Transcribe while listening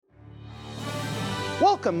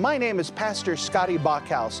Welcome, my name is Pastor Scotty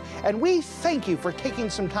Bachhaus, and we thank you for taking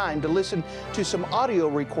some time to listen to some audio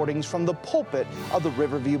recordings from the pulpit of the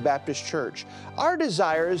Riverview Baptist Church. Our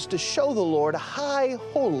desire is to show the Lord high,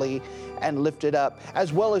 holy, and lifted up,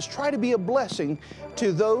 as well as try to be a blessing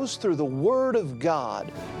to those through the Word of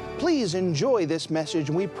God. Please enjoy this message,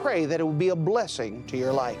 and we pray that it will be a blessing to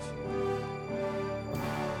your life.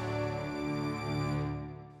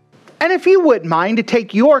 And if you wouldn't mind to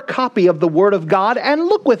take your copy of the Word of God and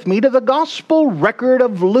look with me to the Gospel record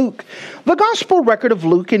of Luke. The Gospel record of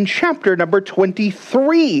Luke in chapter number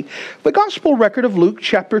 23. The Gospel record of Luke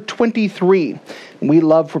chapter 23. We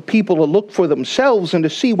love for people to look for themselves and to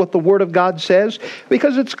see what the Word of God says,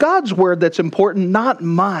 because it's God's Word that's important, not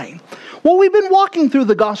mine. Well, we've been walking through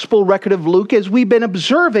the Gospel record of Luke as we've been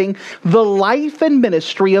observing the life and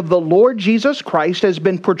ministry of the Lord Jesus Christ has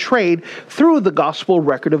been portrayed through the Gospel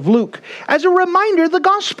record of Luke. As a reminder, the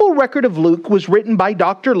Gospel record of Luke was written by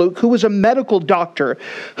Dr. Luke, who was a medical doctor,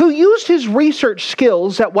 who used his research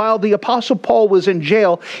skills that while the Apostle Paul was in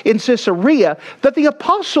jail in Caesarea,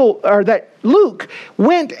 that Luke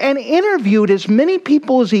went and interviewed as many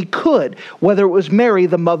people as he could, whether it was Mary,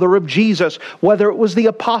 the mother of Jesus, whether it was the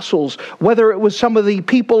apostles, whether it was some of the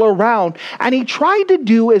people around. And he tried to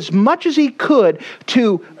do as much as he could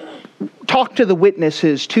to talk to the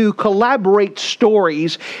witnesses, to collaborate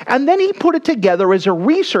stories, and then he put it together as a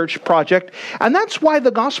research project, and that's why the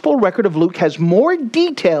Gospel record of Luke has more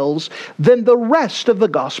details than the rest of the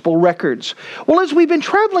Gospel records. Well, as we've been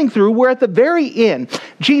traveling through, we're at the very end.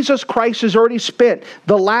 Jesus Christ has already spent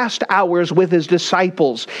the last hours with his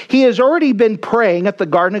disciples. He has already been praying at the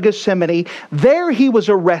Garden of Gethsemane. There he was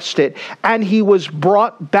arrested, and he was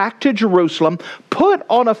brought back to Jerusalem, put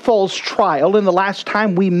on a false trial. And the last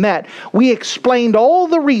time we met, we explained all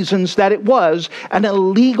the reasons that it was an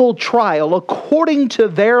illegal trial according to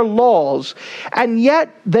their laws, and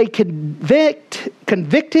yet they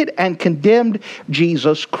convicted and condemned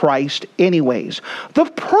Jesus Christ anyways. The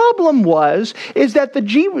problem is that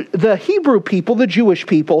the Hebrew people, the Jewish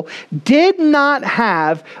people, did not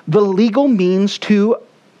have the legal means to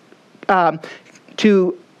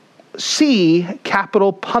see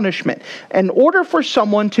capital punishment. In order for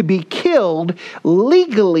someone to be killed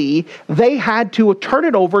legally, they had to turn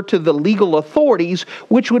it over to the legal authorities,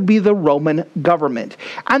 which would be the Roman government.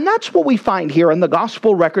 And that's what we find here in the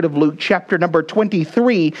Gospel record of Luke, chapter number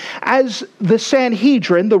 23, as the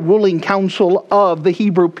Sanhedrin, the ruling council of the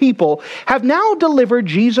Hebrew people, have now delivered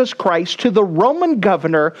Jesus Christ to the Roman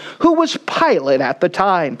governor, who was Pilate at the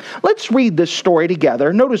time. Let's read this story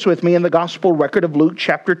together. Notice with me in the Gospel record of Luke,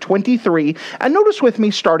 chapter 23, and notice with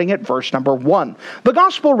me starting at verse number 1. The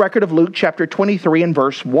Gospel record of Luke chapter 23 and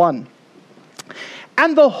verse 1.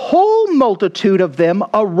 And the whole multitude of them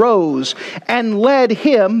arose and led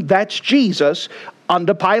him, that's Jesus,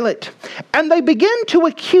 unto Pilate. And they began to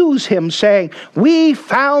accuse him, saying, We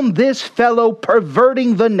found this fellow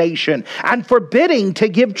perverting the nation and forbidding to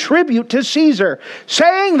give tribute to Caesar,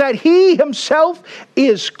 saying that he himself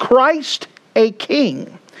is Christ, a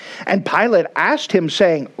king. And Pilate asked him,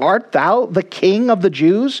 saying, Art thou the king of the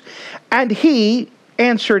Jews? And he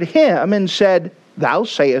answered him and said, Thou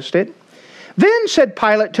sayest it. Then said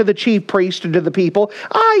Pilate to the chief priest and to the people,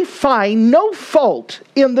 I find no fault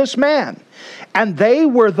in this man. And they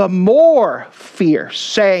were the more fierce,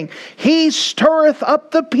 saying, He stirreth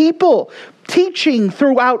up the people, teaching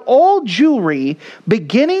throughout all Jewry,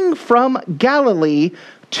 beginning from Galilee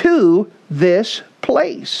to this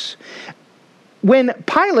place. When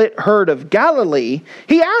Pilate heard of Galilee,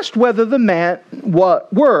 he asked whether the man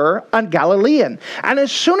were a Galilean. And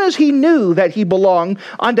as soon as he knew that he belonged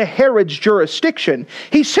unto Herod's jurisdiction,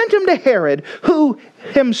 he sent him to Herod, who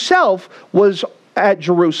himself was at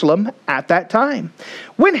Jerusalem at that time.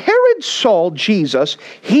 When Herod saw Jesus,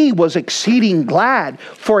 he was exceeding glad,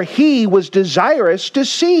 for he was desirous to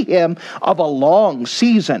see him of a long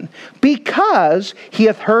season, because he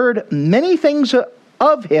hath heard many things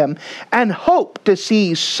of him, and hoped to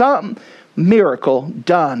see some miracle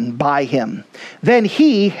done by him. Then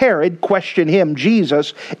he, Herod, questioned him,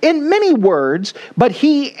 Jesus, in many words, but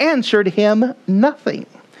he answered him nothing.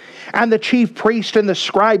 And the chief priest and the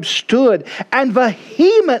scribe stood and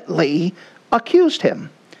vehemently accused him.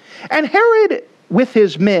 And Herod, with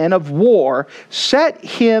his men of war, set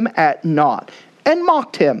him at naught, and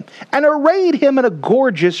mocked him, and arrayed him in a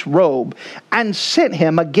gorgeous robe, and sent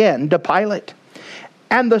him again to Pilate.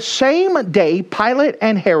 And the same day Pilate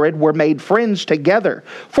and Herod were made friends together,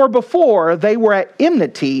 for before they were at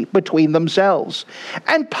enmity between themselves.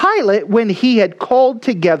 And Pilate, when he had called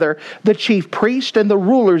together the chief priests and the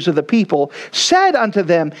rulers of the people, said unto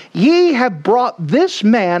them, Ye have brought this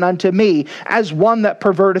man unto me as one that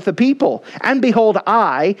perverteth the people. And behold,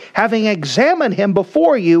 I, having examined him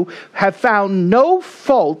before you, have found no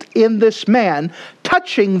fault in this man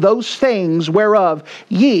touching those things whereof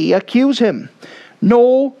ye accuse him.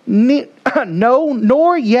 No,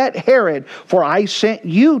 nor yet Herod, for I sent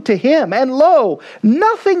you to him, and lo,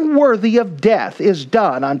 nothing worthy of death is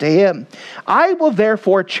done unto him. I will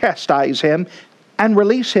therefore chastise him and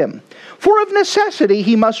release him. For of necessity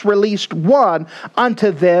he must release one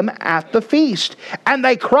unto them at the feast. And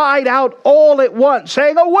they cried out all at once,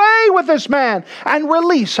 saying, Away with this man, and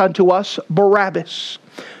release unto us Barabbas,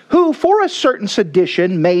 who for a certain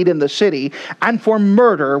sedition made in the city, and for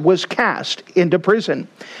murder was cast into prison.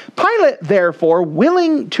 Pilate, therefore,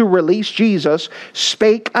 willing to release Jesus,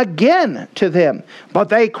 spake again to them. But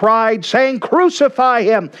they cried, saying, Crucify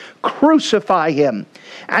him, crucify him.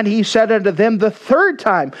 And he said unto them the third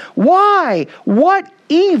time, Why? What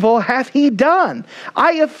evil hath he done?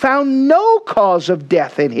 I have found no cause of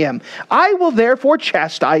death in him. I will therefore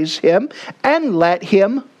chastise him, and let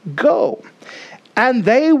him go. And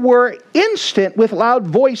they were instant with loud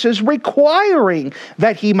voices, requiring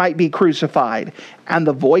that he might be crucified. And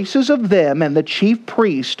the voices of them and the chief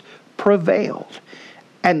priest prevailed.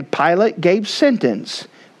 And Pilate gave sentence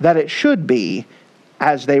that it should be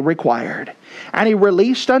as they required. And he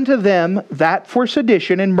released unto them that for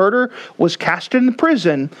sedition and murder was cast in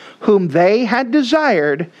prison, whom they had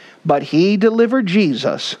desired, but he delivered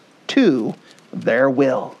Jesus to their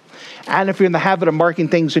will. And if you're in the habit of marking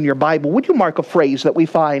things in your Bible, would you mark a phrase that we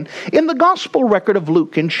find in the Gospel record of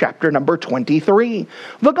Luke in chapter number 23?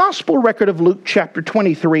 The Gospel record of Luke chapter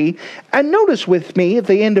 23, and notice with me at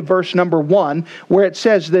the end of verse number 1, where it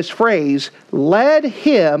says this phrase, led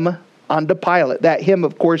him unto Pilate. That him,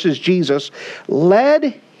 of course, is Jesus.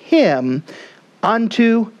 Led him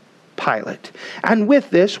unto Pilate. And with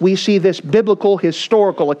this, we see this biblical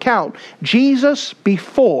historical account. Jesus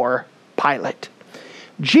before Pilate.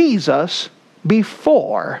 Jesus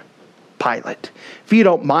before Pilate. If you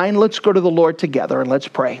don't mind, let's go to the Lord together and let's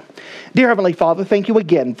pray. Dear Heavenly Father, thank you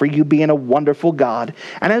again for you being a wonderful God.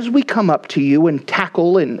 And as we come up to you and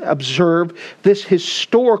tackle and observe this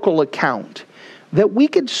historical account, that we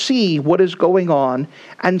could see what is going on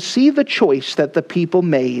and see the choice that the people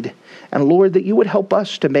made. And Lord, that you would help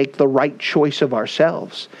us to make the right choice of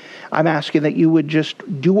ourselves. I'm asking that you would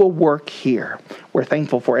just do a work here. We're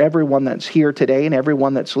thankful for everyone that's here today and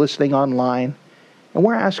everyone that's listening online. And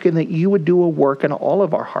we're asking that you would do a work in all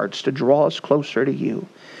of our hearts to draw us closer to you.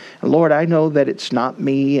 And Lord, I know that it's not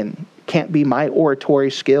me and can't be my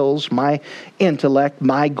oratory skills, my intellect,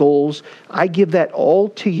 my goals. I give that all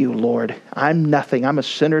to you, Lord. I'm nothing. I'm a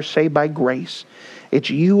sinner saved by grace. It's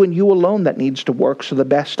you and you alone that needs to work. So the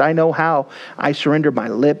best I know how, I surrender my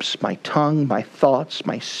lips, my tongue, my thoughts,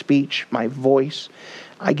 my speech, my voice.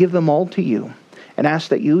 I give them all to you and ask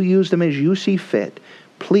that you use them as you see fit.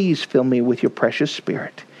 Please fill me with your precious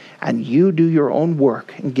Spirit, and you do your own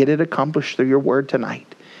work and get it accomplished through your word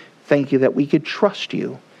tonight. Thank you that we could trust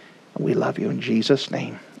you, and we love you in Jesus'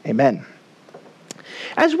 name. Amen.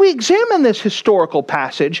 As we examine this historical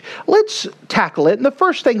passage, let's tackle it. And the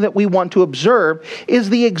first thing that we want to observe is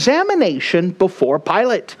the examination before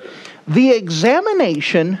Pilate. The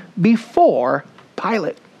examination before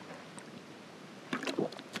Pilate.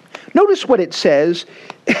 Notice what it says,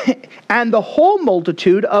 and the whole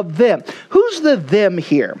multitude of them. Who's the them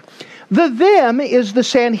here? The them is the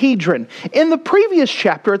Sanhedrin. In the previous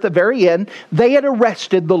chapter, at the very end, they had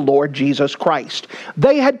arrested the Lord Jesus Christ.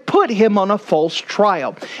 They had put him on a false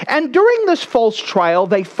trial. And during this false trial,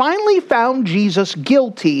 they finally found Jesus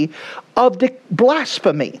guilty of the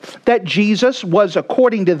blasphemy. That Jesus was,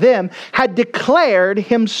 according to them, had declared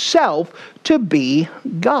himself to be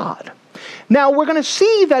God. Now, we're going to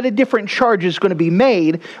see that a different charge is going to be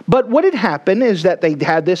made, but what had happened is that they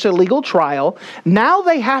had this illegal trial. Now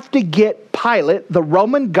they have to get Pilate, the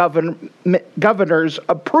Roman governor's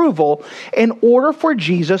approval in order for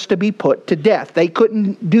Jesus to be put to death. They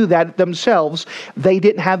couldn't do that themselves. They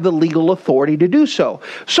didn't have the legal authority to do so.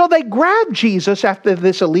 So they grabbed Jesus after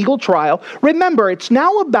this illegal trial. Remember, it's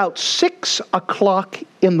now about 6 o'clock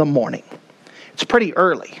in the morning. It's pretty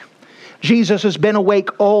early. Jesus has been awake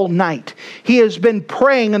all night. He has been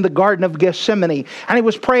praying in the Garden of Gethsemane, and he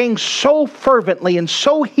was praying so fervently and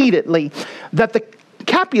so heatedly that the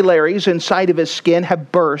capillaries inside of his skin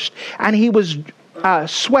have burst, and he was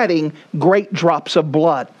sweating great drops of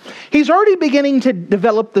blood. He's already beginning to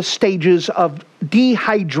develop the stages of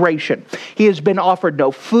dehydration. He has been offered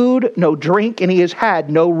no food, no drink, and he has had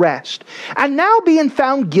no rest. And now being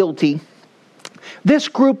found guilty, this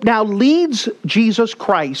group now leads Jesus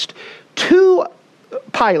Christ to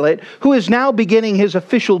Pilate, who is now beginning his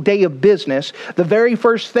official day of business. The very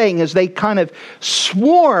first thing is they kind of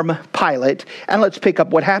swarm Pilate. And let's pick up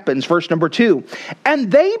what happens. Verse number 2. And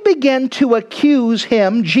they begin to accuse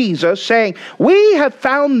him, Jesus, saying, "We have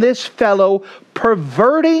found this fellow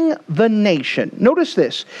perverting the nation." Notice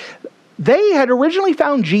this. They had originally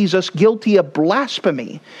found Jesus guilty of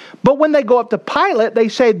blasphemy. But when they go up to Pilate, they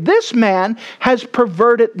say, "This man has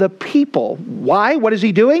perverted the people." Why? What is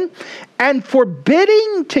he doing? "And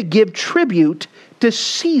forbidding to give tribute to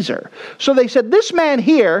Caesar." So they said, this man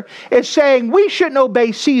here is saying we shouldn't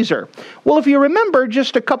obey Caesar. Well, if you remember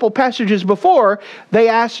just a couple passages before, they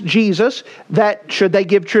asked Jesus that should they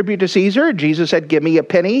give tribute to Caesar? Jesus said, "Give me a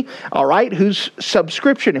penny." All right, whose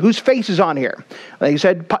subscription, whose face is on here? They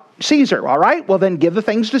said, "Caesar." All right, well then give the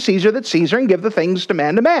things to Caesar that's Caesar and give the things to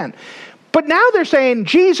man to man. But now they're saying,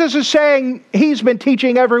 Jesus is saying he's been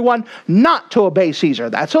teaching everyone not to obey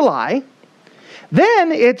Caesar. That's a lie.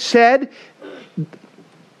 Then it said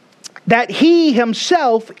that he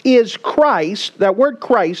himself is Christ. That word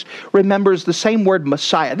Christ remembers the same word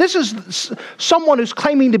Messiah. This is someone who's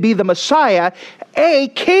claiming to be the Messiah, a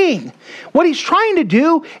king. What he's trying to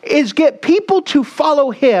do is get people to follow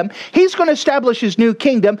him. He's going to establish his new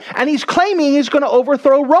kingdom, and he's claiming he's going to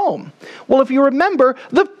overthrow Rome. Well, if you remember,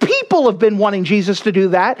 the people have been wanting Jesus to do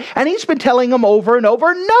that, and he's been telling them over and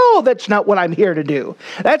over, "No, that's not what I'm here to do.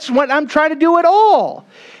 That's what I'm trying to do at all."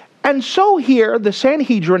 And so here, the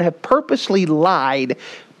Sanhedrin have purposely lied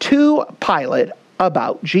to Pilate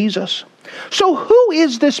about Jesus. So who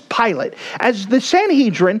is this Pilate? As the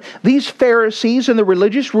Sanhedrin, these Pharisees and the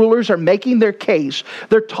religious rulers are making their case,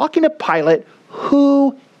 they're talking to Pilate,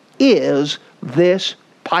 who is this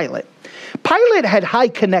Pilate? Pilate had high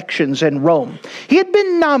connections in Rome. He had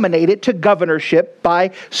been nominated to governorship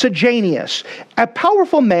by Sejanus, a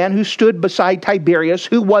powerful man who stood beside Tiberius,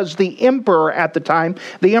 who was the emperor at the time,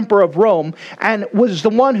 the emperor of Rome, and was the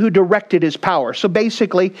one who directed his power. So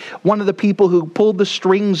basically, one of the people who pulled the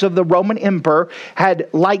strings of the Roman emperor had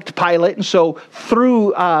liked Pilate, and so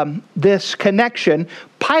through this connection,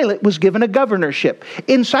 Pilate was given a governorship.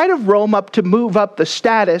 Inside of Rome, to move up the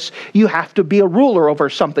status, you have to be a ruler over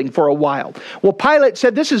something for a while. Well, Pilate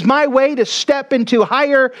said, "This is my way to step into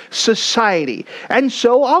higher society. And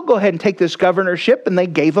so I'll go ahead and take this governorship." And they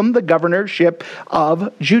gave him the governorship of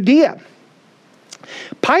Judea.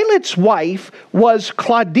 Pilate's wife was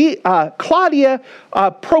Claudia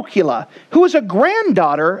Procula, who was a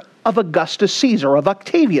granddaughter of Augustus Caesar, of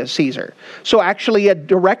Octavius Caesar. So actually a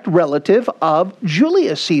direct relative of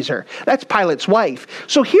Julius Caesar. That's Pilate's wife.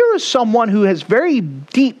 So here is someone who has very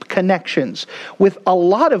deep connections with a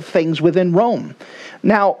lot of things within Rome.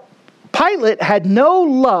 Now, Pilate had no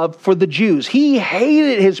love for the Jews. He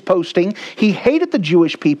hated his posting. He hated the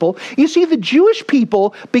Jewish people. You see, the Jewish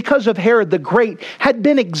people, because of Herod the Great, had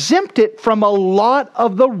been exempted from a lot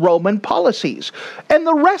of the Roman policies. And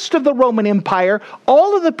the rest of the Roman Empire,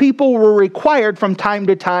 all of the people were required from time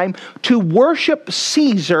to time to worship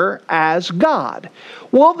Caesar as God.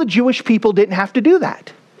 Well, the Jewish people didn't have to do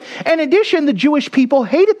that. In addition, the Jewish people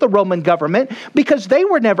hated the Roman government because they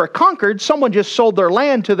were never conquered. Someone just sold their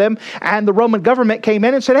land to them, and the Roman government came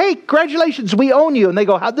in and said, "Hey, congratulations, we own you." And they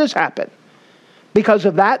go, "How'd this happen?" Because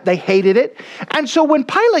of that, they hated it. And so when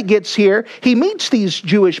Pilate gets here, he meets these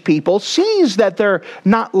Jewish people, sees that they're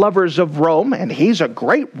not lovers of Rome, and he's a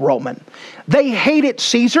great Roman. They hated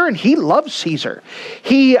Caesar, and he loves Caesar.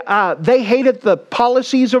 They hated the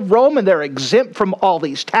policies of Rome, and they're exempt from all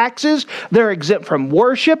these taxes. They're exempt from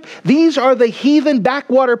worship. These are the heathen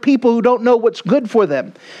backwater people who don't know what's good for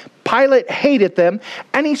them. Pilate hated them,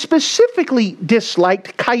 and he specifically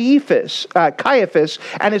disliked Caiaphas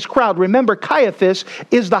and his crowd. Remember, Caiaphas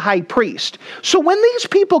is the high priest. So when these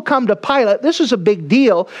people come to Pilate, this is a big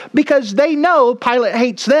deal because they know Pilate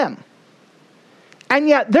hates them. And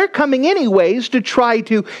yet they're coming anyways to try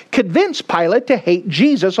to convince Pilate to hate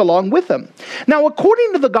Jesus along with them. Now,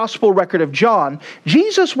 according to the gospel record of John,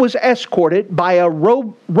 Jesus was escorted by a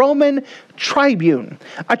Roman tribune.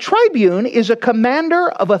 A tribune is a commander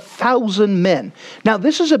of 1,000 men. Now,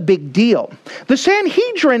 this is a big deal. The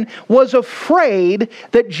Sanhedrin was afraid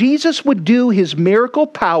that Jesus would do his miracle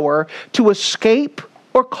power to escape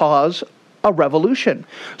or cause a revolution.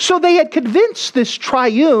 So they had convinced this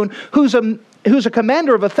tribune, who's a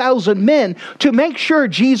commander of 1,000 men, to make sure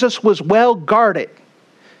Jesus was well guarded.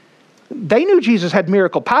 They knew Jesus had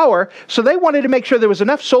miracle power, so they wanted to make sure there was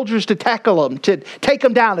enough soldiers to tackle him, to take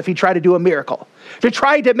him down if he tried to do a miracle, to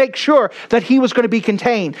try to make sure that he was going to be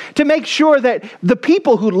contained, to make sure that the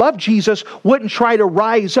people who loved Jesus wouldn't try to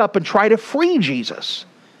rise up and try to free Jesus.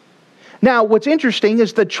 Now, what's interesting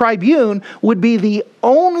is the tribune would be the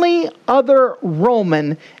only other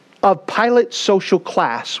Roman of Pilate's social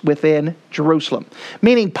class within Jerusalem.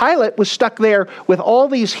 Meaning Pilate was stuck there with all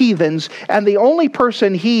these heathens, and the only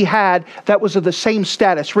person he had that was of the same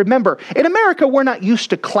status. Remember, in America, we're not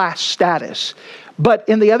used to class status. But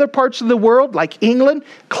in the other parts of the world, like England,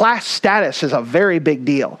 class status is a very big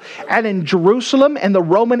deal. And in Jerusalem and the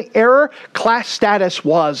Roman era, class status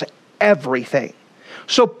was everything.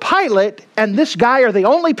 So Pilate and this guy are the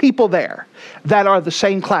only people there that are the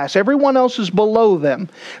same class. Everyone else is below them.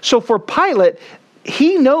 So for Pilate,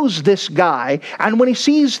 he knows this guy, and when he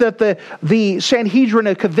sees that the Sanhedrin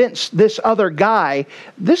have convinced this other guy,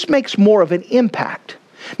 this makes more of an impact.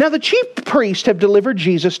 Now the chief priests have delivered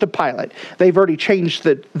Jesus to Pilate. They've already changed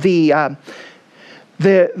the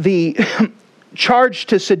charge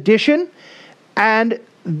to sedition, and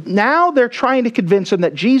now they're trying to convince him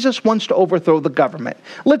that Jesus wants to overthrow the government.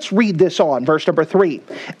 Let's read this on, verse number 3.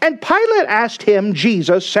 And Pilate asked him,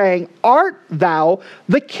 Jesus, saying, Art thou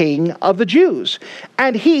the King of the Jews?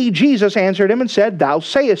 And he, Jesus, answered him and said, Thou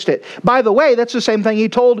sayest it. By the way, that's the same thing he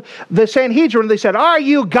told the Sanhedrin. They said, Are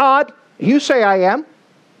you God? You say I am.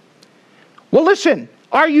 Well, listen,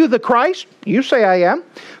 are you the Christ? You say I am.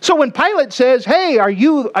 So when Pilate says, Hey, are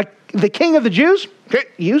you the King of the Jews?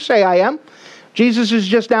 You say I am. Jesus is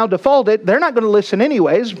just now defaulted. They're not going to listen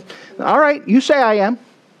anyways. All right, you say I am.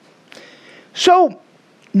 So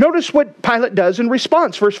notice what Pilate does in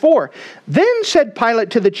response. Verse 4. Then said Pilate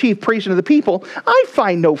to the chief priests and to the people, I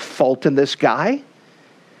find no fault in this guy.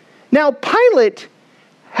 Now Pilate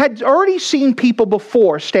had already seen people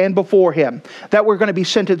before stand before him that were going to be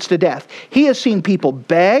sentenced to death. He has seen people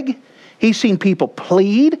beg. He's seen people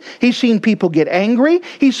plead. He's seen people get angry.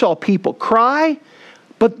 He saw people cry.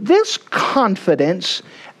 But this confidence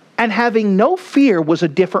and having no fear was a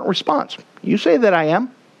different response. You say that I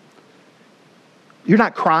am. You're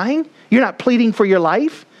not crying. You're not pleading for your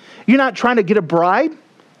life. You're not trying to get a bribe.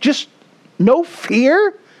 Just no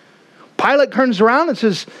fear. Pilate turns around and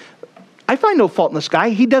says, I find no fault in this guy.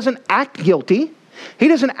 He doesn't act guilty. He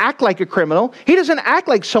doesn't act like a criminal. He doesn't act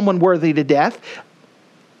like someone worthy to death.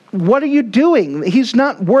 What are you doing? He's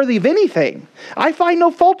not worthy of anything. I find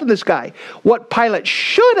no fault in this guy. What Pilate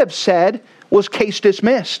should have said was case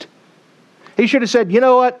dismissed. He should have said, you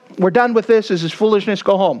know what? We're done with this. This is foolishness.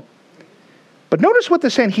 Go home. But notice what the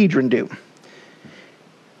Sanhedrin do.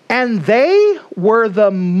 And they were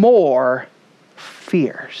the more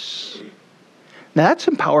fierce. Now that's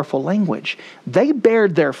some powerful language. They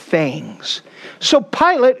bared their fangs. So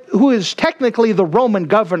Pilate, who is technically the Roman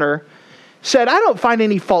governor, said, I don't find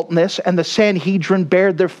any fault in this. And the Sanhedrin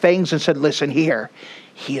bared their fangs and said, listen here,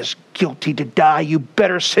 he is guilty to die. You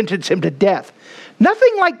better sentence him to death.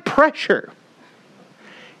 Nothing like pressure.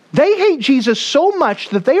 They hate Jesus so much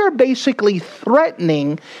that they are basically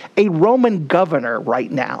threatening a Roman governor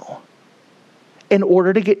right now in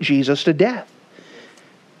order to get Jesus to death.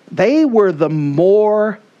 They were the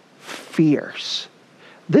more fierce.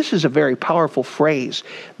 This is a very powerful phrase.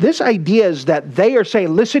 This idea is that they are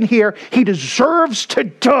saying, listen here, he deserves to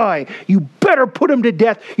die. You better put him to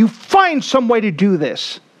death. You find some way to do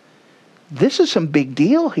this. This is some big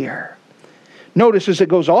deal here. Notice as it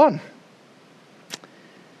goes on.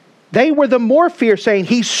 They were the more fierce, saying,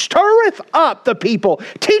 he stirreth up the people,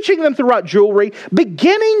 teaching them throughout Jewry,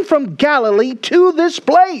 beginning from Galilee to this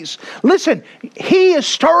place. Listen, he is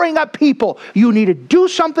stirring up people. You need to do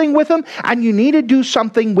something with him, and you need to do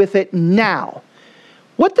something with it now.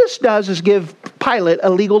 What this does is give Pilate a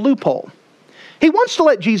legal loophole. He wants to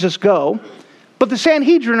let Jesus go, but the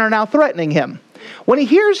Sanhedrin are now threatening him. When he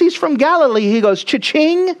hears he's from Galilee, he goes,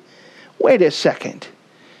 cha-ching, wait a second.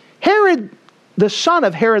 Herod, the son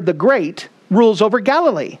of Herod the Great, rules over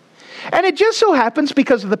Galilee. And it just so happens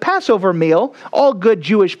because of the Passover meal, all good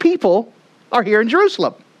Jewish people are here in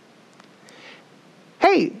Jerusalem.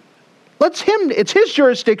 Hey, it's his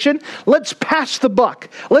jurisdiction. Let's pass the buck.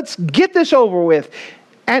 Let's get this over with.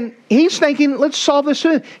 And he's thinking, let's solve this.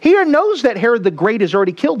 He knows that Herod the Great has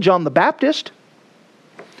already killed John the Baptist.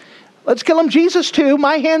 Let's kill him Jesus too.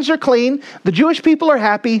 My hands are clean. The Jewish people are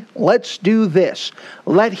happy. Let's do this.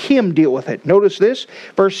 Let him deal with it. Notice this,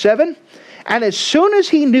 verse 7. And as soon as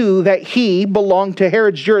he knew that he belonged to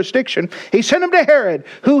Herod's jurisdiction, he sent him to Herod,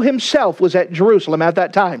 who himself was at Jerusalem at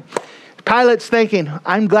that time. Pilate's thinking,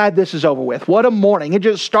 I'm glad this is over with. What a morning. It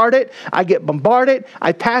just started. I get bombarded.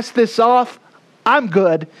 I pass this off. I'm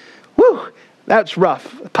good. Whew, that's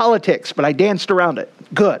rough. Politics, but I danced around it.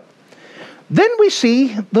 Good. Then we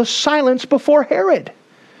see the silence before Herod.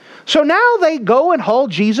 So now they go and haul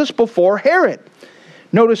Jesus before Herod.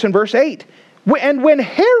 Notice in verse 8, and when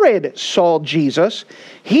Herod saw Jesus,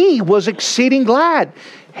 he was exceeding glad.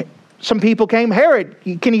 Some people came, Herod,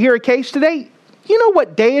 can you hear a case today? You know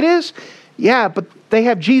what day it is? Yeah, but they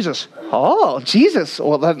have Jesus. Oh, Jesus.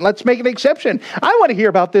 Well, let's make an exception. I want to hear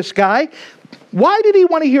about this guy. Why did he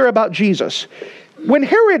want to hear about Jesus? When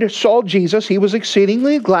Herod saw Jesus, he was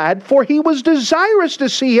exceedingly glad, for he was desirous to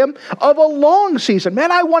see him of a long season.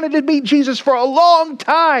 Man, I wanted to meet Jesus for a long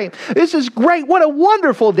time. This is great. What a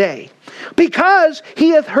wonderful day. Because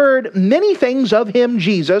he hath heard many things of him,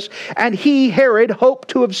 Jesus, and he, Herod, hoped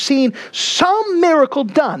to have seen some miracle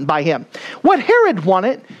done by him. What Herod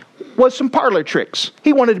wanted was some parlor tricks.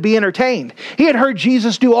 He wanted to be entertained. He had heard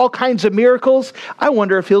Jesus do all kinds of miracles. I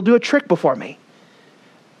wonder if he'll do a trick before me.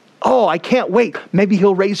 Oh, I can't wait. Maybe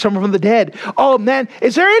he'll raise someone from the dead. Oh, man,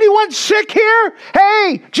 is there anyone sick here?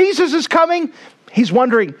 Hey, Jesus is coming. He's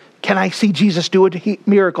wondering, can I see Jesus do a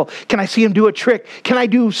miracle? Can I see him do a trick? Can I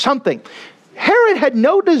do something? Herod had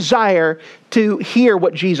no desire to hear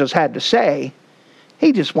what Jesus had to say.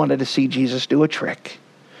 He just wanted to see Jesus do a trick.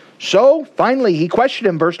 So, finally, he questioned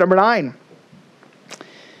him, verse number 9.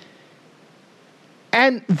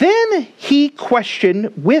 And then he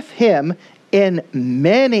questioned with him in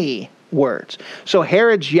many words. So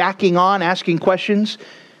Herod's yakking on, asking questions,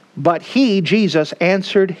 but he, Jesus,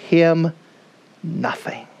 answered him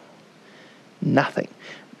nothing. Nothing.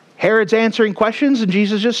 Herod's answering questions and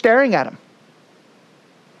Jesus just staring at him.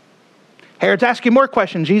 Herod's asking more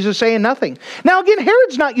questions, Jesus saying nothing. Now again,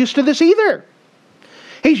 Herod's not used to this either.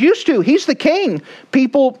 He's the king.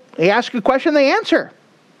 People, they ask a question, they answer.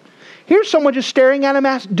 Here's someone just staring at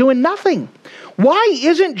him, doing nothing. Why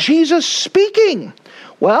isn't Jesus speaking?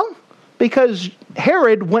 Well, because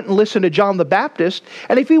Herod wouldn't listen to John the Baptist.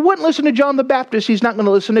 And if he wouldn't listen to John the Baptist, he's not going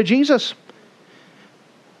to listen to Jesus.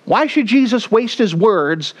 Why should Jesus waste his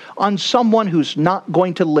words on someone who's not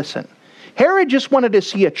going to listen? Herod just wanted to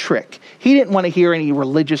see a trick. He didn't want to hear any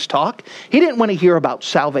religious talk. He didn't want to hear about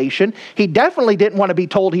salvation. He definitely didn't want to be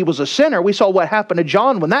told he was a sinner. We saw what happened to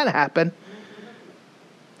John when that happened.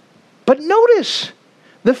 But notice,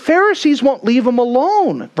 the Pharisees won't leave him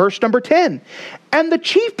alone. Verse number 10. And the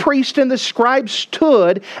chief priest and the scribes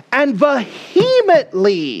stood and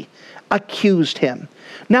vehemently accused him.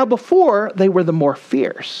 Now before, they were the more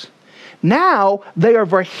fierce. Now they are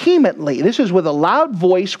vehemently. This is with a loud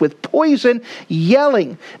voice, with poison,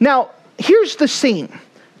 yelling. Now, here's the scene.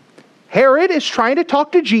 Herod is trying to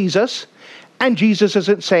talk to Jesus, and Jesus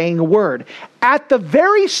isn't saying a word. At the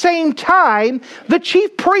very same time, the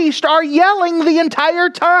chief priests are yelling the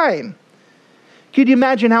entire time. Can you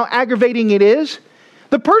imagine how aggravating it is?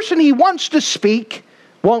 The person he wants to speak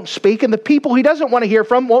won't speak, and the people he doesn't want to hear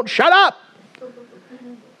from won't shut up.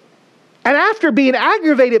 And after being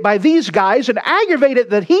aggravated by these guys and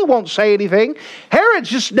aggravated that he won't say anything, Herod's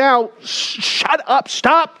just now, shut up,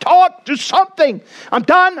 stop, talk, do something. I'm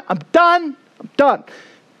done.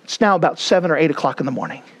 It's now about 7 or 8 o'clock in the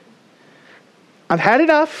morning. I've had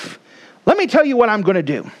enough. Let me tell you what I'm going to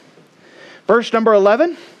do. Verse number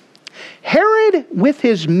 11. Herod with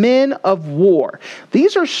his men of war.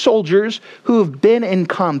 These are soldiers who have been in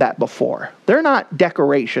combat before. They're not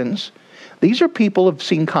decorations. These are people who have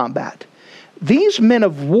seen combat. These men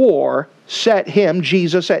of war set him,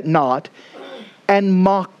 Jesus, at naught and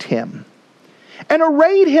mocked him and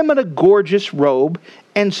arrayed him in a gorgeous robe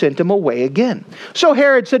and sent him away again. So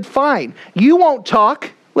Herod said, fine, you won't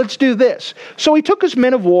talk. Let's do this. So he took his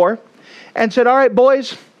men of war and said, all right,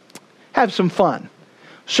 boys, have some fun.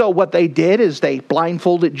 So what they did is they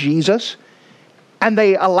blindfolded Jesus and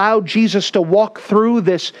they allowed Jesus to walk through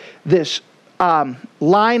this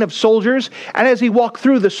line of soldiers. And as he walked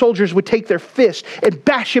through, the soldiers would take their fist and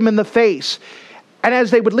bash him in the face. And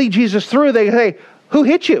as they would lead Jesus through, they say, who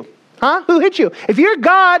hit you? Huh? Who hit you? If you're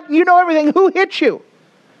God, you know everything. Who hit you?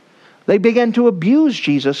 They began to abuse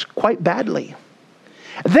Jesus quite badly.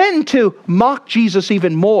 Then to mock Jesus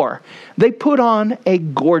even more, they put on a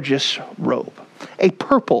gorgeous robe, a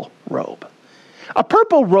purple robe. A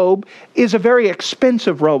purple robe is a very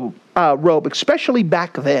expensive robe, especially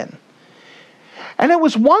back then. And it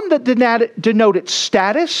was one that denoted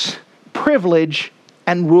status, privilege,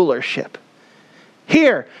 and rulership.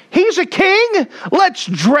 Here, he's a king. Let's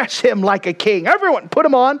dress him like a king. Everyone, put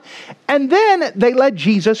him on. And then they led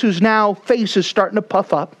Jesus, whose now face is starting to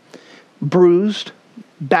puff up, bruised,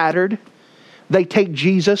 battered. They take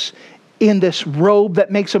Jesus in this robe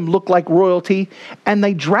that makes him look like royalty, and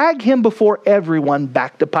they drag him before everyone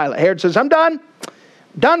back to Pilate. Herod says, I'm done.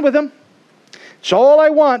 Done with him. It's all I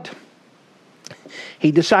want.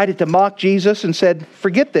 He decided to mock Jesus and said,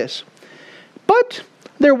 forget this. But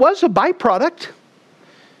there was a byproduct.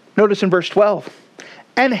 Notice in verse 12.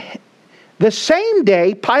 And the same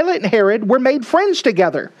day, Pilate and Herod were made friends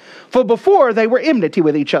together. For before, they were enmity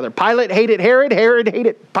with each other. Pilate hated Herod. Herod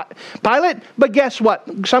hated Pilate. But guess what?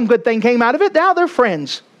 Some good thing came out of it. Now they're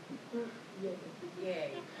friends.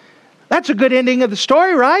 That's a good ending of the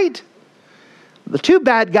story, right? The two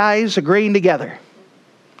bad guys agreeing together.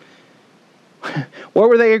 What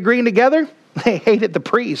were they agreeing together? They hated the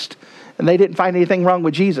priest. And they didn't find anything wrong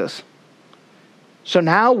with Jesus. So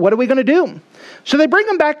now, what are we going to do? So they bring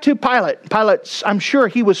him back to Pilate. Pilate, I'm sure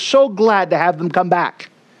he was so glad to have them come back.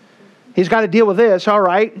 He's got to deal with this, all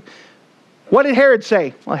right. What did Herod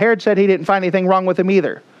say? Well, Herod said he didn't find anything wrong with him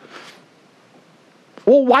either.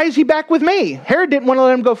 Well, why is he back with me? Herod didn't want to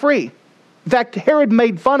let him go free. In fact, Herod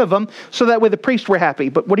made fun of him so that way the priests were happy.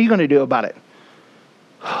 But what are you going to do about it?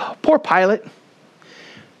 Poor Pilate.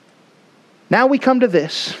 Now we come to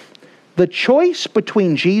this. The choice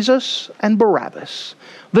between Jesus and Barabbas.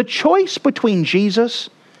 The choice between Jesus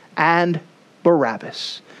and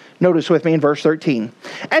Barabbas. Notice with me in verse 13.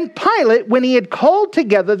 And Pilate, when he had called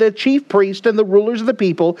together the chief priests and the rulers of the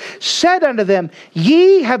people, said unto them,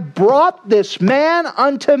 Ye have brought this man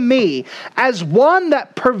unto me as one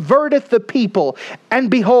that perverteth the people.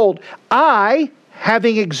 And behold, I,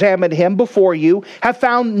 having examined him before you, have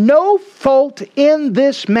found no fault in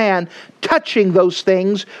this man touching those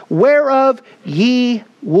things whereof ye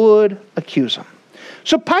would accuse him.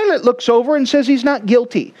 So Pilate looks over and says he's not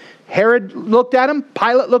guilty. Herod looked at him.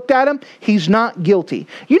 Pilate looked at him. He's not guilty.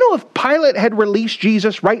 You know, if Pilate had released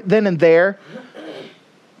Jesus right then and there,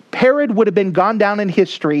 Herod would have been gone down in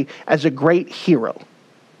history as a great hero.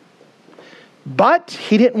 But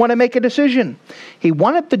he didn't want to make a decision. He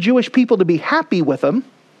wanted the Jewish people to be happy with him.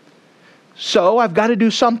 So I've got to do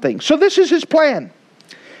something. So this is his plan.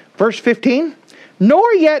 Verse 15.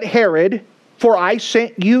 Nor yet Herod, for I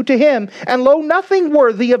sent you to him, and lo, nothing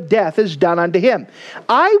worthy of death is done unto him.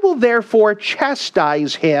 I will therefore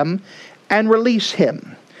chastise him and release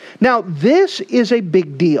him. Now, this is a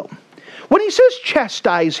big deal. When he says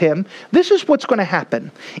chastise him, this is what's going to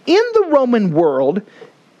happen. In the Roman world,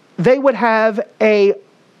 they would have a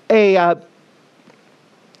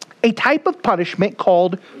type of punishment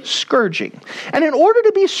called scourging. And in order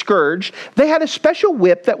to be scourged, they had a special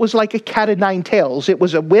whip that was like a cat of nine tails. It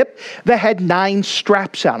was a whip that had 9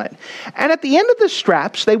 straps on it. And at the end of the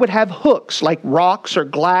straps, they would have hooks like rocks or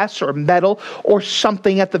glass or metal or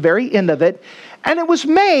something at the very end of it. And it was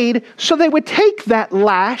made so they would take that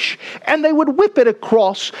lash and they would whip it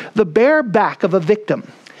across the bare back of a victim.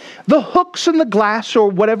 The hooks and the glass or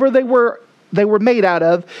whatever they were made out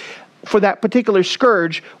of for that particular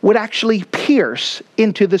scourge would actually pierce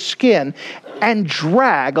into the skin and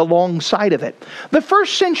drag alongside of it. The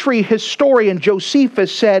first century historian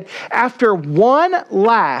Josephus said after one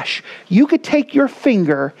lash, you could take your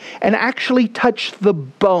finger and actually touch the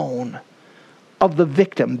bone of the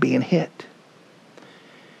victim being hit.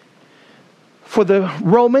 For the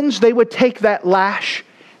Romans, they would take that lash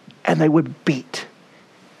and they would beat.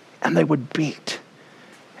 And they would beat.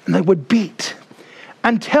 And they would beat.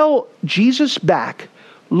 Until Jesus' back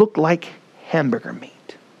looked like hamburger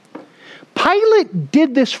meat. Pilate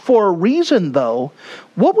did this for a reason, though.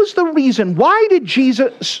 What was the reason? Why did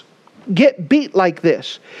Jesus get beat like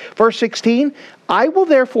this? Verse 16, I will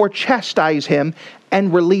therefore chastise him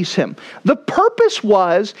and release him. The purpose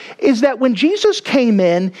is that when Jesus came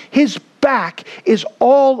in, his back is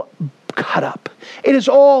all cut up. It is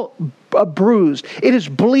all bruised. It is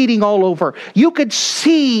bleeding all over. You could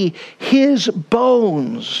see his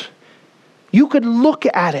bones. You could look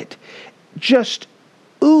at it, just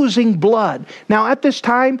oozing blood. Now at this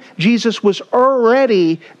time, Jesus was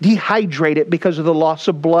already dehydrated because of the loss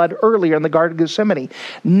of blood earlier in the Garden of Gethsemane.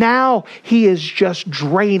 Now he is just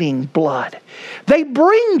draining blood. They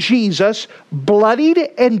bring Jesus, bloodied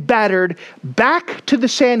and battered, back to the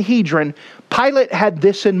Sanhedrin. Pilate had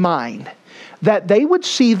this in mind, that they would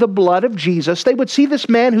see the blood of Jesus. They would see this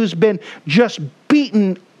man who's been just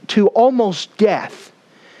beaten to almost death.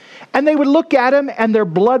 And they would look at him and their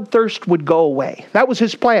bloodthirst would go away. That was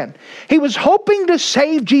his plan. He was hoping to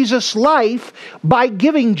save Jesus' life by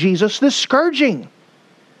giving Jesus this scourging.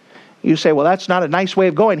 You say, well, that's not a nice way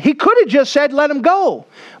of going. He could have just said, let him go.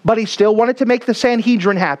 But he still wanted to make the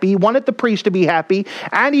Sanhedrin happy. He wanted the priest to be happy.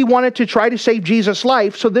 And he wanted to try to save Jesus'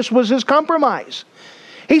 life. So this was his compromise.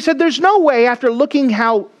 He said, there's no way after looking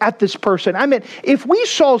at this person. I mean, if we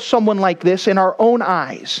saw someone like this in our own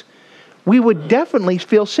eyes, we would definitely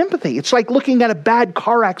feel sympathy. It's like looking at a bad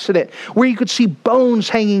car accident where you could see bones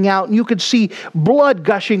hanging out and you could see blood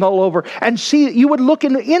gushing all over, and you would look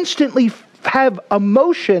and instantly have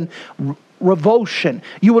emotion, revulsion.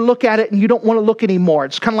 You would look at it and you don't want to look anymore.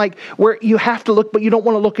 It's kind of like where you have to look, but you don't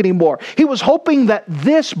want to look anymore. He was hoping that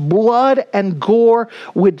this blood and gore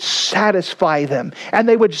would satisfy them. And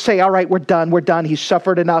they would say, all right, we're done. He's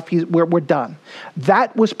suffered enough. We're done.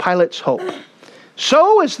 That was Pilate's hope.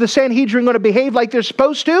 So is the Sanhedrin going to behave like they're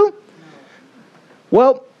supposed to?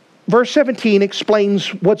 Well, verse 17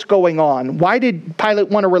 explains what's going on. Why did Pilate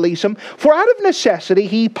want to release him? For out of necessity,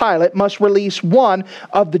 he, Pilate, must release one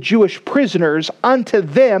of the Jewish prisoners unto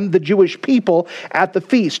them, the Jewish people, at the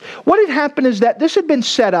feast. What had happened is that this had been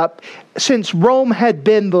set up since Rome had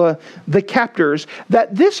been the captors,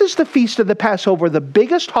 that this is the feast of the Passover, the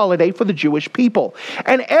biggest holiday for the Jewish people.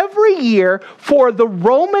 And every year, for the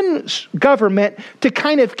Roman government to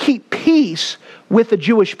kind of keep peace with the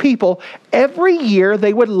Jewish people, every year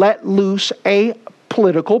they would let loose a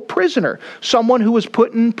political prisoner, someone who was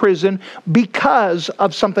put in prison because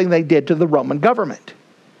of something they did to the Roman government.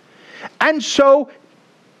 And so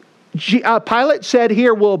Pilate said,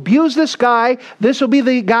 here, we'll abuse this guy. This will be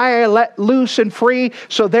the guy I let loose and free.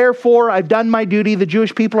 So therefore, I've done my duty. The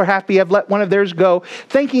Jewish people are happy. I've let one of theirs go,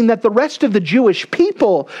 thinking that the rest of the Jewish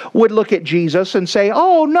people would look at Jesus and say,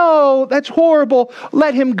 oh no, that's horrible.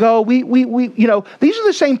 Let him go. These are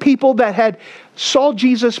the same people that had saw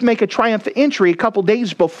Jesus make a triumphant entry a couple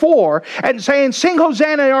days before and saying, sing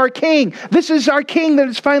Hosanna, our King. This is our King that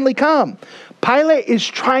has finally come. Pilate is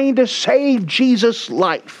trying to save Jesus'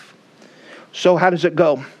 life. So how does it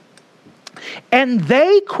go? And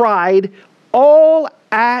they cried all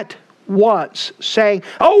at once, saying,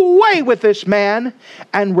 away with this man,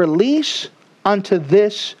 and release unto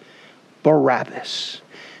this Barabbas.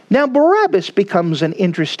 Now Barabbas becomes an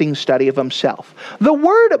interesting study of himself. The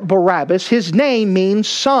word Barabbas, his name means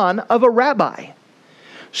son of a rabbi.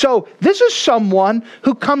 So this is someone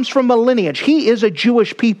who comes from a lineage. He is a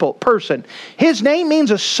Jewish person. His name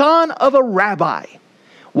means a son of a rabbi.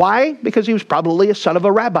 Why? Because he was probably a son of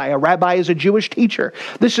a rabbi. A rabbi is a Jewish teacher.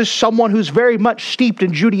 This is someone who's very much steeped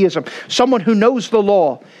in Judaism, someone who knows the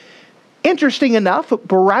law. Interesting enough,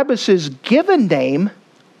 Barabbas' given name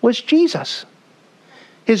was Jesus.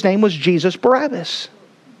 His name was Jesus Barabbas.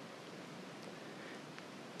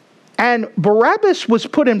 And Barabbas was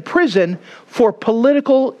put in prison for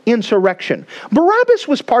political insurrection. Barabbas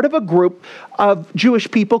was part of a group of Jewish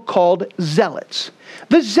people called Zealots.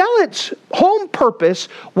 The Zealots' home purpose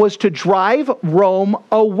was to drive Rome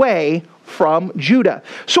away from Judah.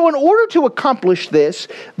 So in order to accomplish this,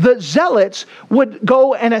 the Zealots would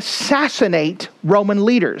go and assassinate Roman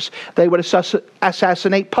leaders. They would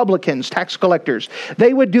assassinate publicans, tax collectors.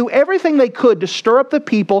 They would do everything they could to stir up the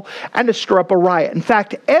people and to stir up a riot. In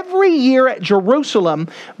fact, every year at Jerusalem,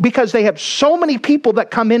 because they have so many people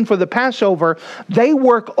that come in for the Passover, they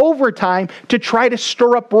work overtime to try to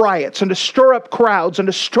stir up riots and to stir up crowds and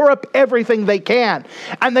to stir up everything they can.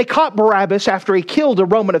 And they caught Barabbas after he killed a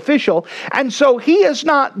Roman official, and so he is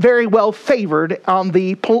not very well favored on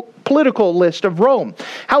the political list of Rome.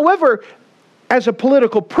 However, as a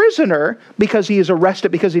political prisoner, because he is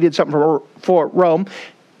arrested because he did something for Rome,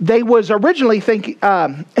 they was originally thinking,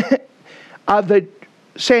 the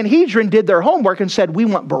Sanhedrin did their homework and said, we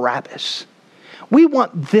want Barabbas. We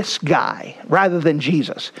want this guy rather than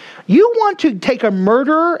Jesus. You want to take a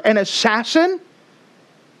murderer, an assassin,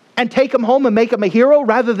 and take him home and make him a hero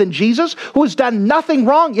rather than Jesus, who has done nothing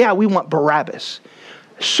wrong? Yeah, we want Barabbas.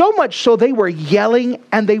 So much so they were yelling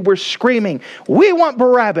and they were screaming, we want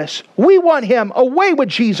Barabbas. We want him. Away with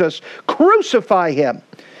Jesus. Crucify him.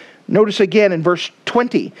 Notice again in verse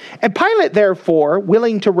 20. And Pilate, therefore,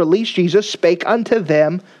 willing to release Jesus, spake unto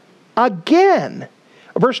them again.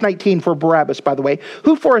 Verse 19 for Barabbas, by the way,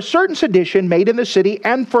 who for a certain sedition made in the city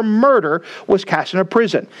and for murder was cast into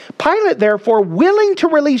prison. Pilate, therefore, willing to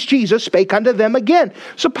release Jesus, spake unto them again.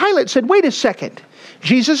 So Pilate said, wait a second.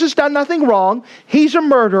 Jesus has done nothing wrong. He's a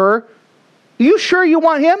murderer. Are you sure you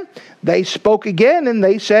want him? They spoke again and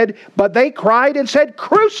they said, but they cried and said,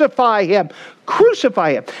 crucify him.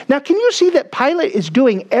 Crucify him. Now, can you see that Pilate is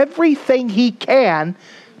doing everything he can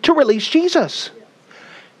to release Jesus?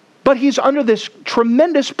 But he's under this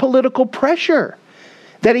tremendous political pressure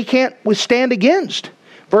that he can't withstand against.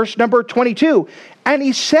 Verse number 22. And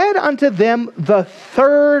he said unto them the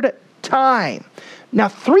third time. Now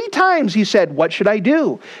 3 times he said, what should I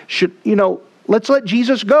do? Let's let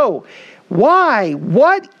Jesus go. Why?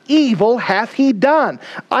 What evil hath he done?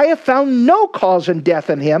 I have found no cause in death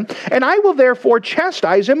in him, and I will therefore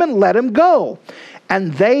chastise him and let him go.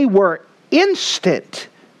 And they were instant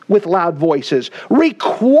with loud voices,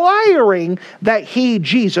 requiring that he,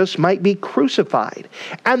 Jesus, might be crucified.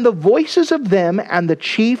 And the voices of them and the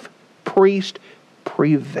chief priest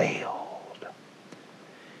prevailed.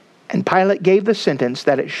 And Pilate gave the sentence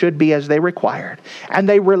that it should be as they required. And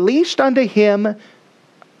they released unto him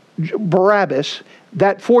Barabbas,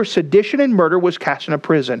 that for sedition and murder was cast into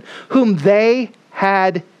prison, whom they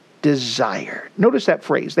had desired. Notice that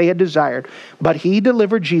phrase, they had desired, but he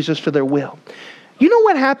delivered Jesus to their will. You know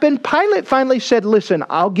what happened? Pilate finally said, listen,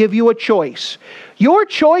 I'll give you a choice. Your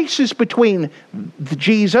choice is between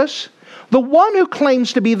Jesus, the one who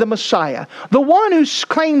claims to be the Messiah, the one who's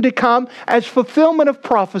claimed to come as fulfillment of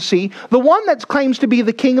prophecy, the one that claims to be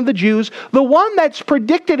the King of the Jews, the one that's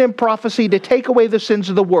predicted in prophecy to take away the sins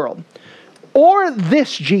of the world. Or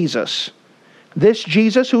this Jesus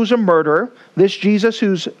who's a murderer, this Jesus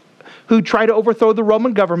who tried to overthrow the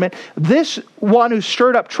Roman government, this one who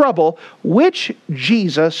stirred up trouble. Which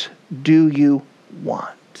Jesus do you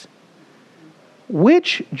want?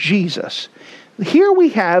 Which Jesus? Here we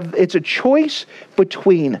have, it's a choice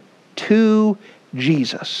between two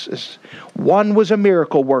Jesuses. One was a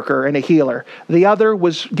miracle worker and a healer. The other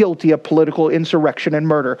was guilty of political insurrection and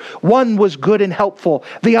murder. One was good and helpful.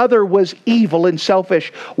 The other was evil and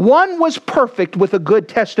selfish. One was perfect with a good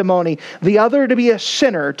testimony. The other to be a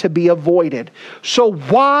sinner to be avoided. So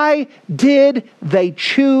why did they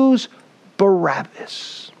choose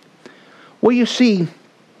Barabbas? Well, you see,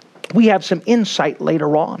 we have some insight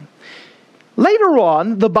later on. Later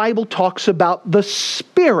on, the Bible talks about the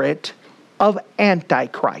spirit of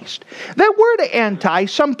Antichrist. That word anti,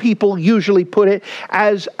 some people usually put it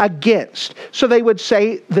as against. So they would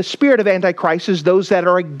say the spirit of Antichrist is those that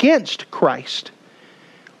are against Christ.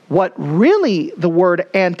 What really the word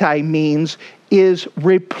anti means is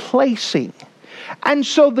replacing. And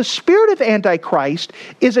so the spirit of Antichrist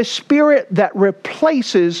is a spirit that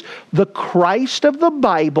replaces the Christ of the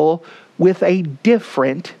Bible with a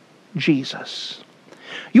different Jesus.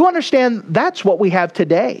 You understand, that's what we have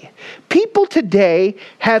today. People today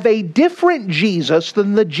have a different Jesus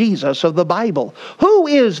than the Jesus of the Bible. Who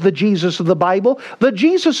is the Jesus of the Bible? The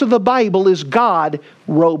Jesus of the Bible is God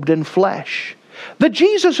robed in flesh. The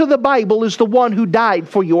Jesus of the Bible is the one who died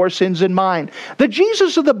for your sins and mine. The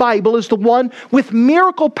Jesus of the Bible is the one with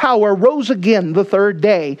miracle power rose again the third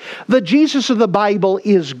day. The Jesus of the Bible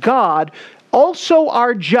is God, also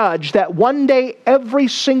our judge, that one day every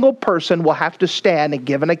single person will have to stand and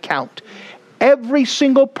give an account. Every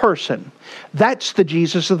single person. That's the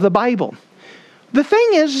Jesus of the Bible. The thing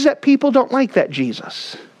is that people don't like that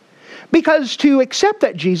Jesus. Because to accept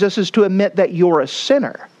that Jesus is to admit that you're a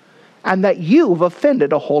sinner and that you've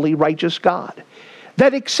offended a holy, righteous God.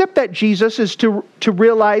 That accept that Jesus is to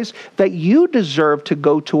realize that you deserve to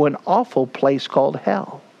go to an awful place called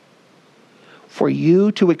hell. For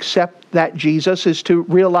you to accept that Jesus is to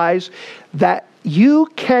realize that you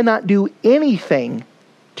cannot do anything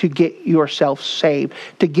to get yourself saved,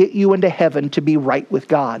 to get you into heaven, to be right with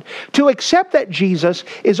God. To accept that Jesus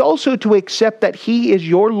is also to accept that He is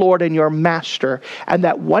your Lord and your Master, and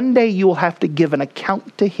that one day you will have to give an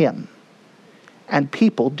account to Him. And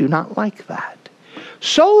people do not like that.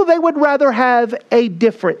 So they would rather have a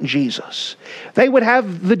different Jesus. They would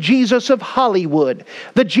have the Jesus of Hollywood.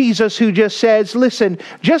 The Jesus who just says, listen,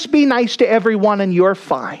 just be nice to everyone and you're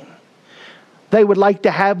fine. They would like to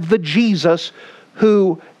have the Jesus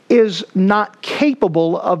who is not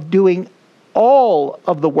capable of doing all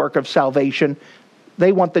of the work of salvation.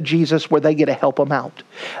 They want the Jesus where they get to help them out.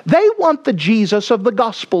 They want the Jesus of the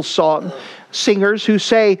gospel song singers who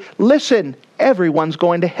say, listen, everyone's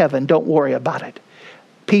going to heaven. Don't worry about it.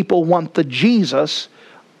 People want the Jesus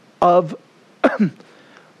of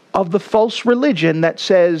the false religion that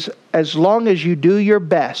says, as long as you do your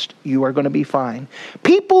best, you are going to be fine.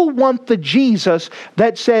 People want the Jesus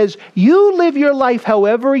that says, you live your life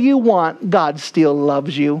however you want, God still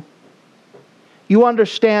loves you. You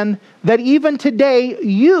understand that even today,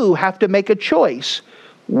 you have to make a choice.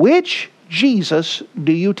 Which Jesus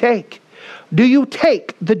do you take? Do you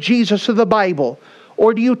take the Jesus of the Bible?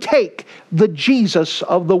 Or do you take the Jesus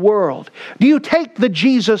of the world? Do you take the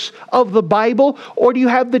Jesus of the Bible? Or do you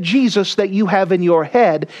have the Jesus that you have in your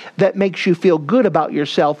head that makes you feel good about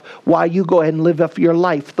yourself while you go ahead and live up your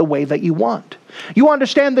life the way that you want? You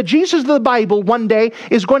understand the Jesus of the Bible one day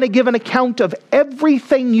is going to give an account of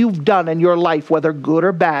everything you've done in your life, whether good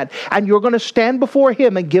or bad. And you're going to stand before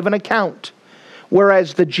Him and give an account.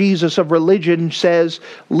 Whereas the Jesus of religion says,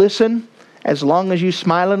 listen, as long as you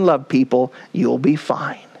smile and love people, you'll be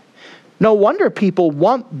fine. No wonder people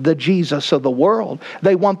want the Jesus of the world.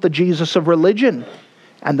 They want the Jesus of religion.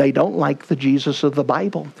 And they don't like the Jesus of the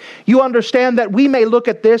Bible. You understand that we may look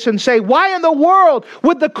at this and say, why in the world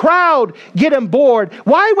would the crowd get him bored?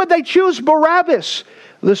 Why would they choose Barabbas?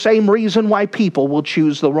 The same reason why people will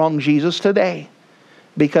choose the wrong Jesus today.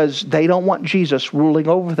 Because they don't want Jesus ruling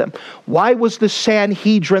over them. Why was the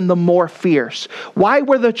Sanhedrin the more fierce? Why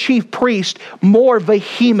were the chief priests more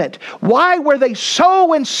vehement? Why were they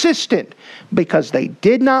so insistent? Because they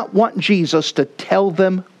did not want Jesus to tell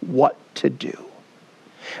them what to do.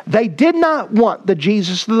 They did not want the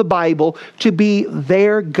Jesus of the Bible to be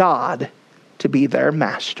their God, to be their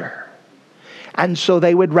master. And so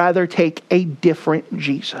they would rather take a different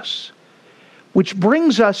Jesus. Which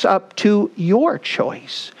brings us up to your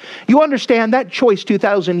choice. You understand that choice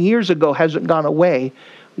 2,000 years ago hasn't gone away.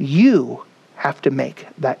 You have to make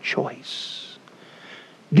that choice.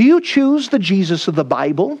 Do you choose the Jesus of the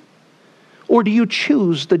Bible? Or do you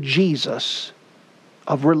choose the Jesus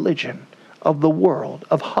of religion, of the world,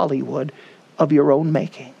 of Hollywood, of your own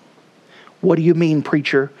making? What do you mean,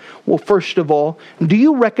 preacher? Well, first of all, do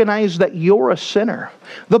you recognize that you're a sinner?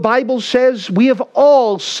 The Bible says we have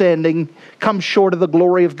all sinned and come short of the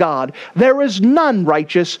glory of God. There is none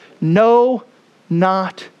righteous, no,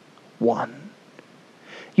 not one.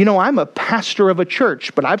 You know, I'm a pastor of a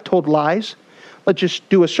church, but I've told lies. Let's just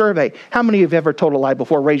do a survey. How many of you have ever told a lie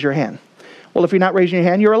before? Raise your hand. Well, if you're not raising your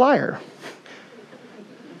hand, you're a liar.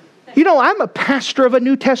 You know, I'm a pastor of a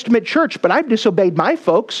New Testament church, but I've disobeyed my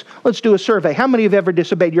folks. Let's do a survey. How many have ever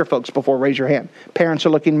disobeyed your folks before? Raise your hand. Parents are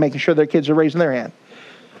looking, making sure their kids are raising their hand.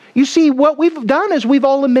 You see, what we've done is we've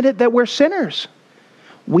all admitted that we're sinners.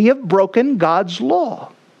 We have broken God's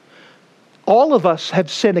law. All of us have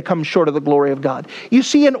sinned and come short of the glory of God. You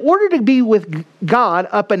see, in order to be with God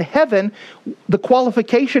up in heaven, the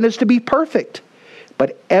qualification is to be perfect.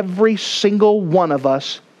 But every single one of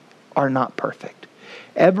us are not perfect.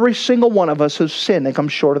 Every single one of us has sinned and come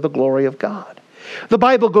short of the glory of God. The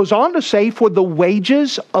Bible goes on to say, for the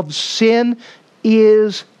wages of sin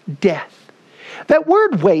is death. That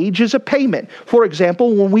word wage is a payment. For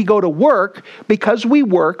example, when we go to work, because we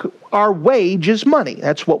work, our wage is money.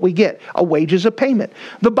 That's what we get. A wage is a payment.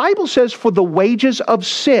 The Bible says for the wages of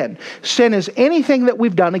sin. Sin is anything that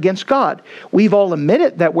we've done against God. We've all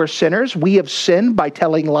admitted that we're sinners. We have sinned by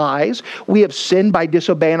telling lies. We have sinned by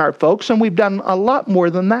disobeying our folks, and we've done a lot more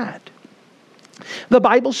than that. The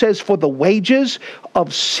Bible says for the wages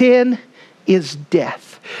of sin is death.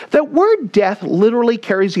 That word death literally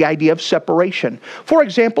carries the idea of separation. For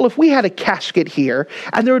example, if we had a casket here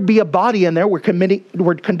and there would be a body in there, we're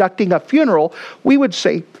conducting a funeral, we would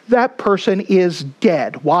say that person is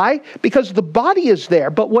dead. Why? Because the body is there,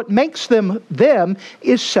 but what makes them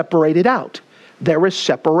is separated out. There is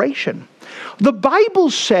separation. The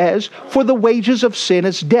Bible says, for the wages of sin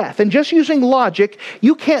is death. And just using logic,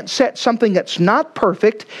 you can't set something that's not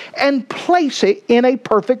perfect and place it in a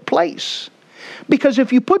perfect place. Because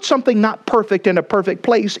if you put something not perfect in a perfect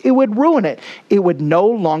place, it would ruin it. It would no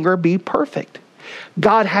longer be perfect.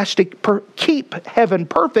 God has to keep heaven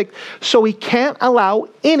perfect, so He can't allow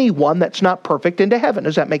anyone that's not perfect into heaven.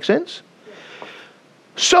 Does that make sense?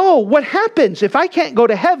 So, what happens? If I can't go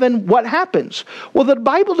to heaven, what happens? Well, the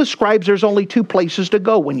Bible describes there's only two places to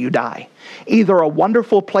go when you die. Either a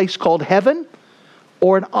wonderful place called heaven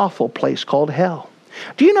or an awful place called hell.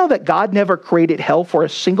 Do you know that God never created hell for a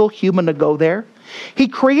single human to go there? He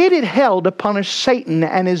created hell to punish Satan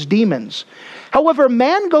and his demons. However,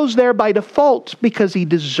 man goes there by default because he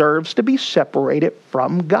deserves to be separated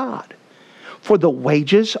from God. For the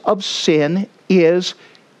wages of sin is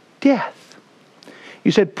death.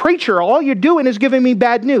 You said, preacher, all you're doing is giving me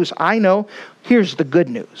bad news. I know. Here's the good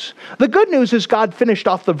news. The good news is God finished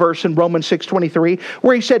off the verse in Romans 6:23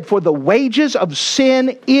 where He said, for the wages of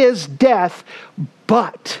sin is death,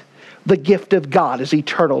 but the gift of God is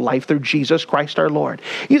eternal life through Jesus Christ our Lord.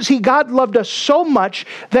 You see, God loved us so much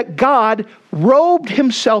that God robed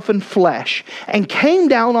Himself in flesh and came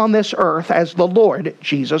down on this earth as the Lord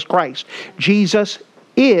Jesus Christ. Jesus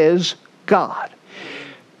is God.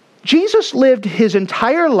 Jesus lived His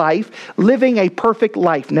entire life living a perfect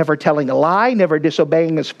life, never telling a lie, never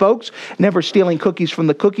disobeying His folks, never stealing cookies from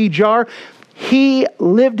the cookie jar. He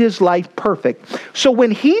lived His life perfect. So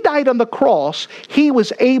when He died on the cross, He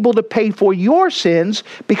was able to pay for your sins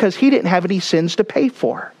because He didn't have any sins to pay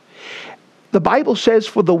for. The Bible says,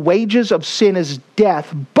 for the wages of sin is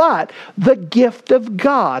death, but the gift of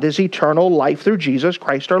God is eternal life through Jesus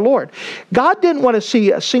Christ our Lord. God didn't want to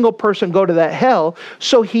see a single person go to that hell,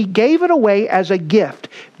 so He gave it away as a gift.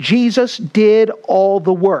 Jesus did all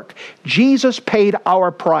the work. Jesus paid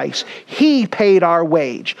our price. He paid our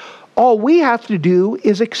wage. All we have to do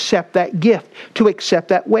is accept that gift, to accept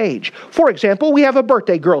that wage. For example, we have a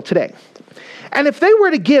birthday girl today. And if they were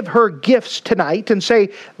to give her gifts tonight and say,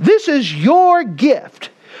 this is your gift,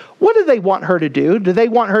 what do they want her to do? Do they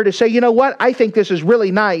want her to say, you know what, I think this is really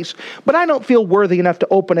nice, but I don't feel worthy enough to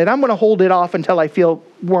open it. I'm going to hold it off until I feel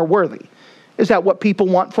more worthy. Is that what people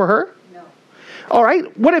want for her? No. All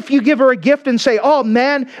right. What if you give her a gift and say, oh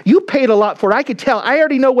man, you paid a lot for it. I could tell. I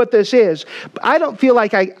already know what this is. But I don't feel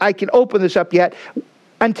like I can open this up yet.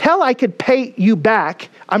 Until I could pay you back,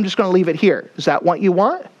 I'm just going to leave it here. Is that what you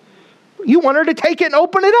want? You want her to take it and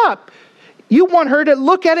open it up. You want her to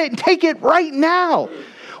look at it and take it right now.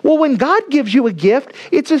 Well, when God gives you a gift,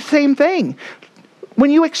 it's the same thing.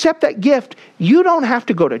 When you accept that gift, you don't have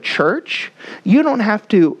to go to church. You don't have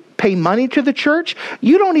to pay money to the church.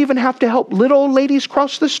 You don't even have to help little old ladies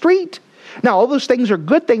cross the street. Now, all those things are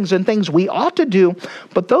good things and things we ought to do,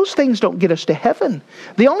 but those things don't get us to heaven.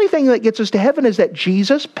 The only thing that gets us to heaven is that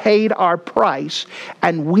Jesus paid our price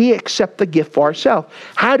and we accept the gift for ourselves.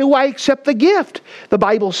 How do I accept the gift? The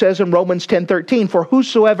Bible says in Romans 10:13, for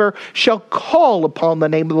whosoever shall call upon the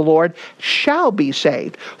name of the Lord shall be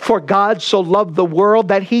saved. For God so loved the world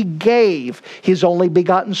that he gave his only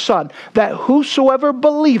begotten Son, that whosoever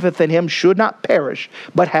believeth in him should not perish,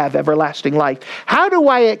 but have everlasting life. How do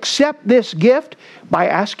I accept this gift? By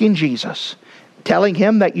asking Jesus, telling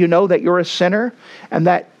him that you know that you're a sinner and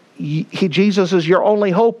that Jesus is your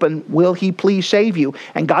only hope, and will he please save you?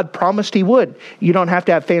 And God promised he would. You don't have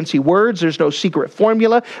to have fancy words. There's no secret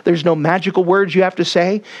formula. There's no magical words you have to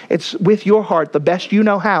say. It's with your heart, the best you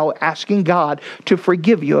know how, asking God to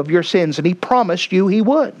forgive you of your sins, and he promised you he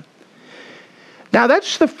would. Now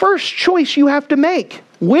that's the first choice you have to make.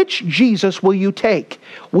 Which Jesus will you take?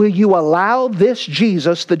 Will you allow this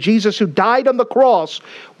Jesus, the Jesus who died on the cross,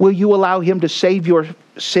 will you allow him to save your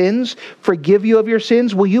sins, forgive you of your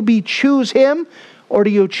sins? Will you choose him, or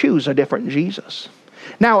do you choose a different Jesus?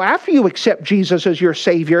 Now, after you accept Jesus as your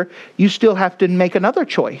Savior, you still have to make another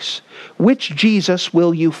choice. Which Jesus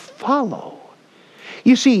will you follow?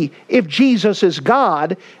 You see, if Jesus is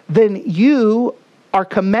God, then you are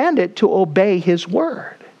commanded to obey his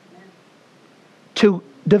word, to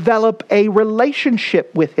develop a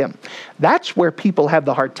relationship with him. That's where people have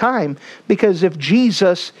the hard time, because if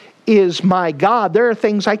Jesus is my God, there are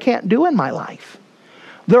things I can't do in my life.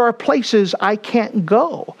 There are places I can't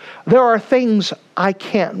go. There are things I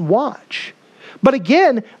can't watch. But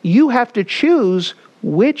again, you have to choose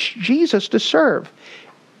which Jesus to serve,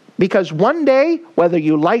 because one day, whether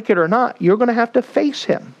you like it or not, you're going to have to face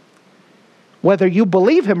him. Whether you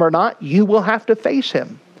believe him or not, you will have to face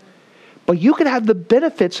him. But you can have the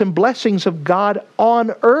benefits and blessings of God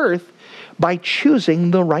on earth by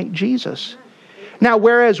choosing the right Jesus. Now,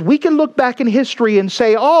 whereas we can look back in history and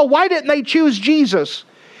say, oh, why didn't they choose Jesus?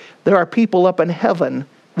 There are people up in heaven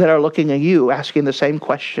that are looking at you asking the same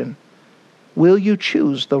question. Will you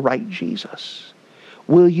choose the right Jesus?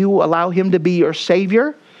 Will you allow him to be your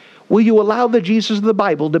Savior? Will you allow the Jesus of the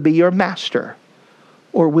Bible to be your master?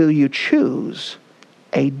 Or will you choose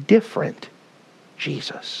a different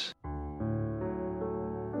Jesus?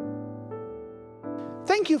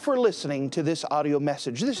 Thank you for listening to this audio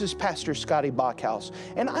message. This is Pastor Scotty Bachhaus,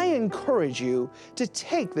 and I encourage you to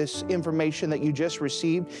take this information that you just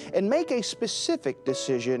received and make a specific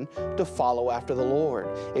decision to follow after the Lord.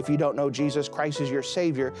 If you don't know Jesus Christ as your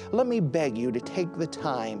Savior, let me beg you to take the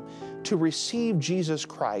time to receive Jesus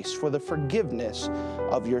Christ for the forgiveness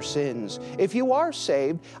of your sins. If you are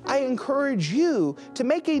saved, I encourage you to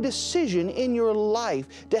make a decision in your life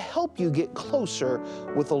to help you get closer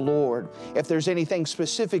with the Lord. If there's anything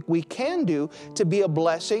specific we can do to be a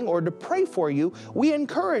blessing or to pray for you, we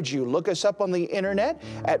encourage you. Look us up on the internet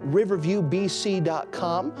at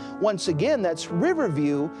riverviewbc.com. Once again, that's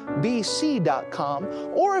riverviewbc.com.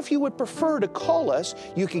 Or if you would prefer to call us,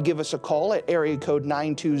 you can give us a call at area code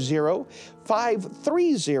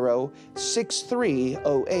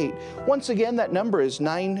 920-530-6308. Once again, that number is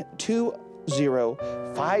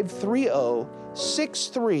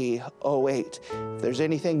 920-530-6308. If there's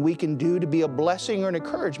anything we can do to be a blessing or an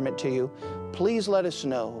encouragement to you, please let us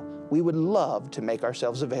know. We would love to make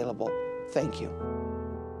ourselves available. Thank you.